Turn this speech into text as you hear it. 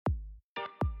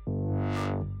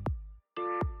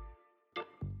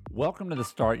Welcome to the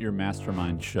Start Your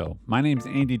Mastermind show. My name is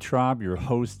Andy Traub, your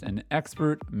host and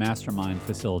expert mastermind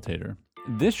facilitator.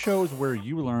 This show is where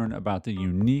you learn about the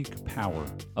unique power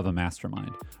of a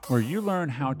mastermind, where you learn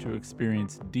how to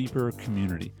experience deeper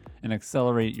community and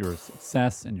accelerate your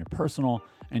success in your personal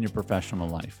and your professional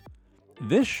life.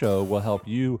 This show will help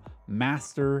you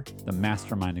master the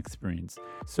mastermind experience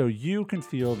so you can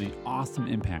feel the awesome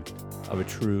impact of a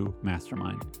true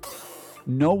mastermind.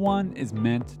 No one is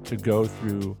meant to go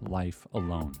through life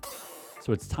alone.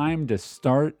 So it's time to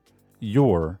start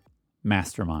your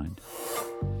mastermind.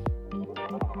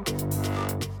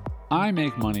 I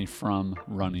make money from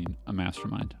running a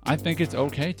mastermind. I think it's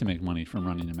okay to make money from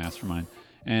running a mastermind.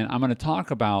 And I'm going to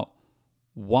talk about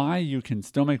why you can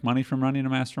still make money from running a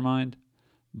mastermind,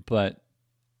 but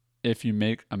if you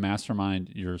make a mastermind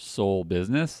your sole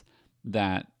business,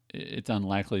 that it's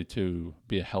unlikely to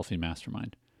be a healthy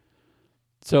mastermind.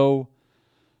 So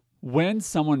when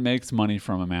someone makes money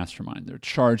from a mastermind, they're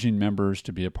charging members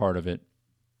to be a part of it,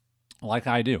 like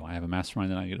I do. I have a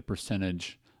mastermind and I get a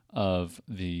percentage of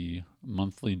the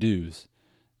monthly dues.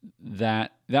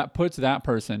 That puts that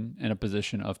person in a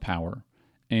position of power.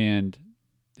 And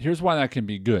here's why that can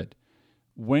be good.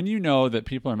 When you know that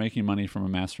people are making money from a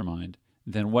mastermind,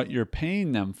 then what you're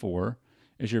paying them for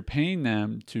is you're paying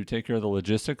them to take care of the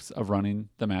logistics of running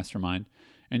the mastermind,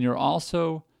 and you're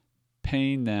also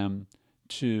paying them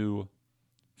to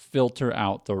filter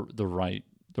out the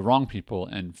wrong people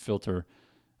and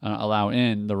allow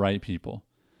in the right people.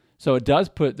 So it does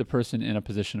put the person in a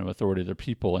position of authority, the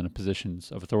people in a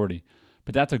positions of authority.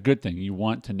 But that's a good thing. You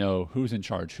want to know who's in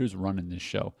charge, who's running this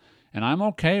show. And I'm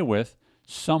okay with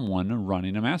someone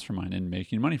running a mastermind and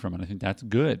making money from it. I think that's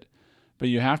good. But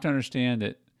you have to understand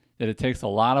that it takes a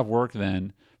lot of work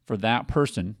then for that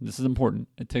person. This is important.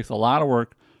 It takes a lot of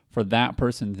work for that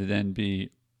person to then be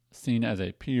seen as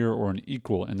a peer or an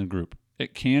equal in the group.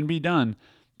 It can be done,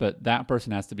 but that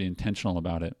person has to be intentional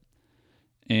about it.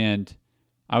 And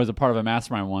I was a part of a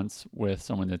mastermind once with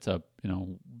someone that's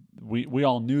we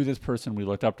all knew this person. We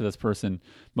looked up to this person.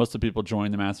 Most of the people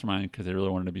joined the mastermind because they really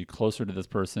wanted to be closer to this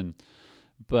person.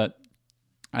 But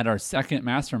at our second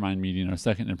mastermind meeting, our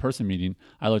second in-person meeting,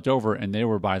 I looked over and they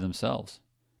were by themselves.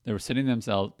 They were sitting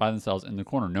by themselves in the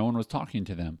corner. No one was talking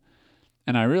to them.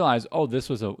 And I realized,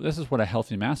 this is what a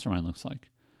healthy mastermind looks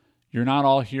like. You're not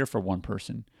all here for one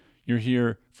person. You're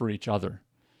here for each other.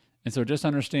 And so just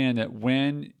understand that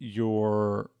when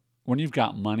you've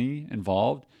got money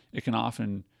involved, it can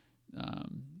often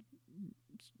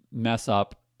mess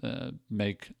up,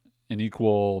 make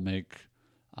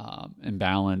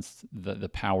imbalance the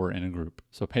power in a group.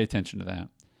 So pay attention to that.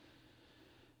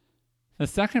 The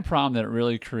second problem that it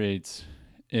really creates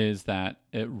is that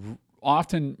it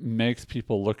often makes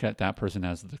people look at that person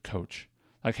as the coach.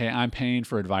 Like, hey, I'm paying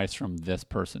for advice from this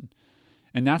person.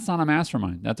 And that's not a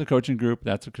mastermind. That's a coaching group.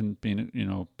 That's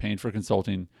paying for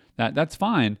consulting. That's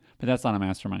fine, but that's not a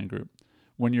mastermind group.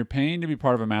 When you're paying to be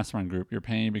part of a mastermind group, you're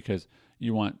paying because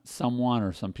you want someone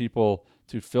or some people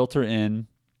to filter in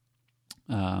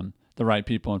the right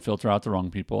people and filter out the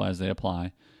wrong people as they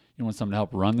apply. You want someone to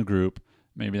help run the group.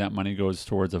 Maybe that money goes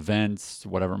towards events,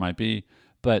 whatever it might be.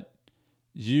 But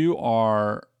you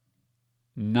are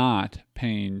not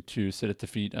paying to sit at the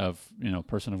feet of,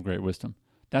 person of great wisdom.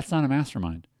 That's not a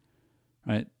mastermind,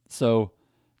 right? So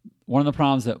one of the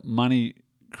problems that money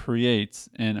creates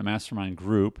in a mastermind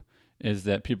group is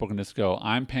that people can just go,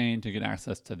 I'm paying to get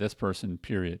access to this person,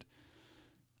 period.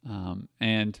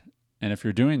 And if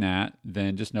you're doing that,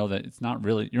 then just know that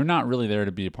you're not really there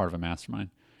to be a part of a mastermind.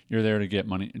 You're there to get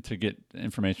money, to get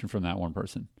information from that one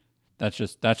person. That's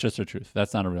just the truth.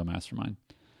 That's not a real mastermind.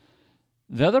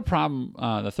 The other problem,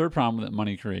 the third problem that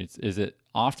money creates is it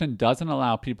often doesn't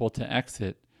allow people to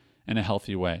exit in a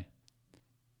healthy way.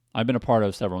 I've been a part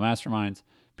of several masterminds.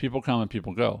 People come and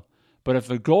people go. But if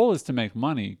the goal is to make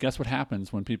money, guess what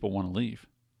happens when people want to leave?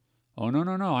 Oh, no,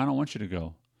 I don't want you to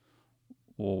go.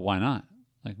 Well, why not?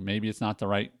 Like, maybe it's not the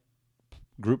right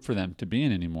group for them to be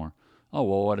in anymore. Oh,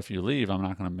 well, what if you leave? I'm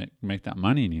not going to make that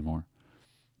money anymore.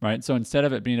 Right? So instead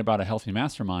of it being about a healthy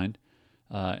mastermind,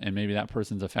 and maybe that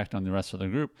person's effect on the rest of the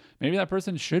group, maybe that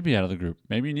person should be out of the group.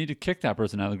 Maybe you need to kick that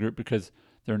person out of the group because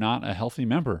they're not a healthy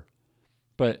member.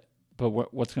 But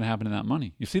what's going to happen to that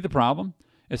money? You see the problem?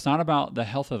 It's not about the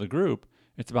health of the group.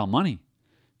 It's about money.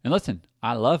 And listen,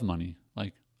 I love money.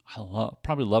 Like,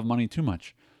 probably love money too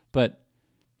much. But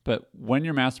when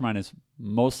your mastermind is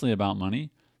mostly about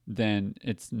money, then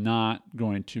it's not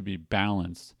going to be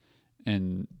balanced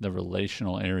in the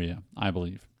relational area, I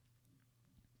believe.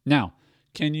 Now,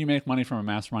 can you make money from a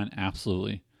mastermind?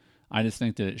 Absolutely. I just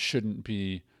think that it shouldn't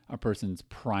be a person's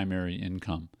primary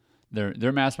income.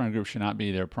 their mastermind group should not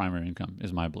be their primary income,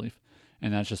 is my belief.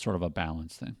 And that's just sort of a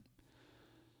balance thing.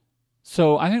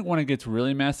 So I think when it gets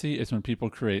really messy is when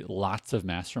people create lots of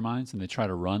masterminds and they try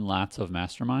to run lots of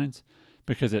masterminds,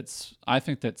 because I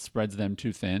think that spreads them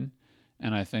too thin.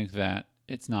 And I think that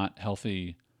it's not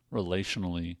healthy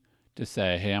relationally to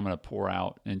say, hey, I'm going to pour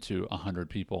out into 100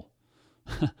 people.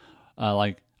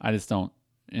 I just don't,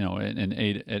 at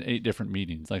 8 different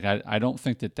meetings. I don't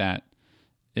think that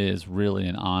is really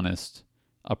an honest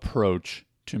approach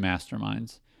to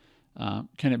masterminds.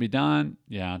 Can it be done?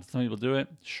 Yeah. Some people do it.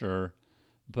 Sure.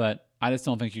 But I just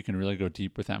don't think you can really go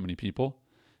deep with that many people.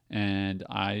 And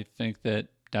I think that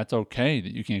that's okay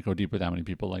that you can't go deep with that many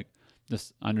people.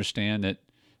 Just understand that,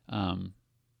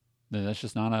 that's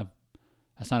just not a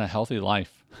healthy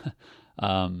life.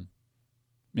 And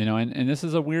this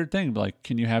is a weird thing. But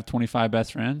can you have 25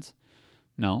 best friends?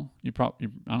 No, I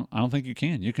don't think you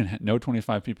can. You can know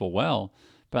 25 people well,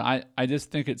 but I just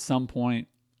think at some point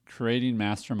creating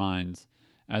masterminds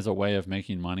as a way of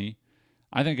making money,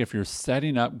 I think if you're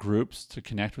setting up groups to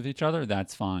connect with each other,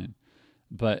 that's fine.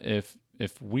 But if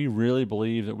we really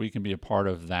believe that we can be a part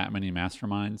of that many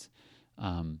masterminds,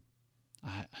 I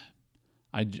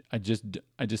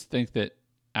just think that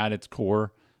at its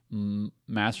core,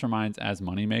 masterminds as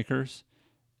moneymakers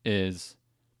is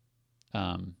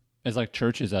like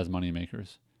churches as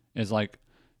moneymakers, is like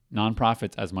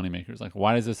nonprofits as moneymakers.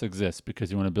 Why does this exist? Because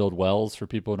you want to build wells for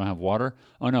people who don't have water?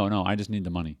 Oh, no, I just need the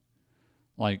money.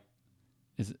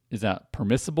 Is that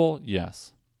permissible?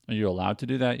 Yes. Are you allowed to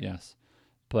do that? Yes.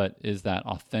 But is that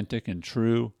authentic and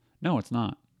true? No, it's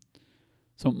not.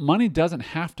 So money doesn't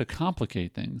have to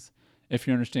complicate things if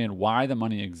you understand why the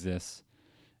money exists.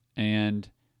 And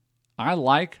I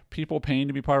like people paying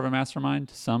to be part of a mastermind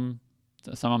to some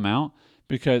amount,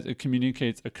 because it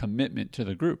communicates a commitment to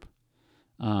the group.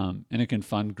 And it can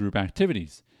fund group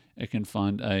activities. It can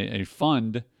fund a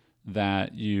fund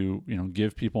that you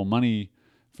give people money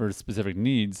for specific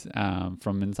needs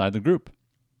from inside the group.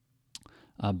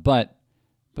 But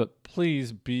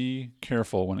please be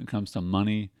careful when it comes to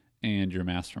money and your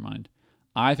mastermind.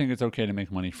 I think it's okay to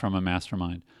make money from a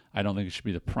mastermind. I don't think it should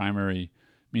be the primary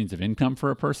means of income for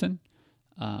a person,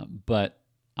 but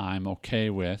I'm okay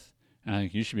with, and I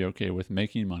think you should be okay with,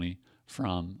 making money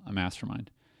from a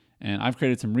mastermind. And I've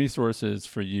created some resources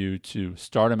for you to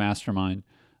start a mastermind.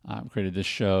 I've created this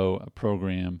show, a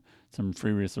program, some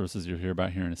free resources you'll hear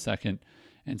about here in a second.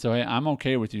 And so, hey, I'm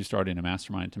okay with you starting a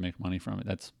mastermind to make money from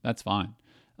it. That's fine.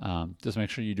 Just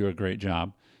make sure you do a great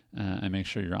job and make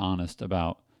sure you're honest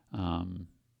about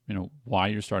why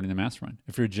you're starting the mastermind.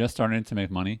 If you're just starting it to make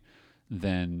money,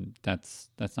 then that's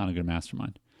not a good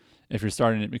mastermind. If you're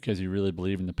starting it because you really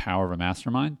believe in the power of a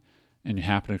mastermind and you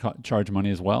happen to charge money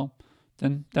as well,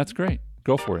 then that's great.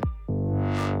 Go for it.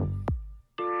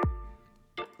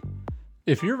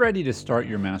 If you're ready to start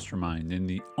your mastermind and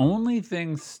the only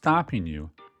thing stopping you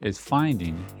is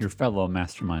finding your fellow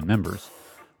mastermind members,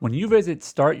 when you visit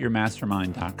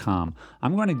startyourmastermind.com,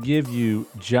 I'm going to give you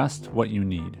just what you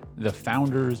need, the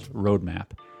Founders Roadmap.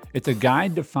 It's a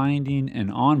guide to finding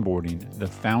and onboarding the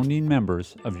founding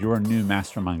members of your new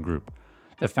mastermind group.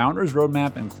 The Founders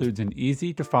Roadmap includes an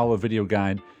easy-to-follow video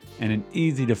guide and an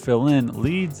easy-to-fill-in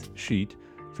leads sheet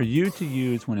for you to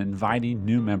use when inviting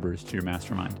new members to your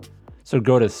mastermind. So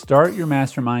go to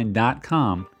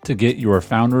startyourmastermind.com to get your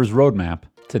Founders Roadmap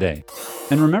today.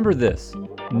 And remember this,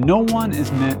 no one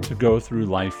is meant to go through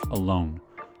life alone.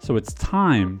 So it's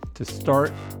time to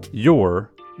start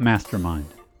your mastermind.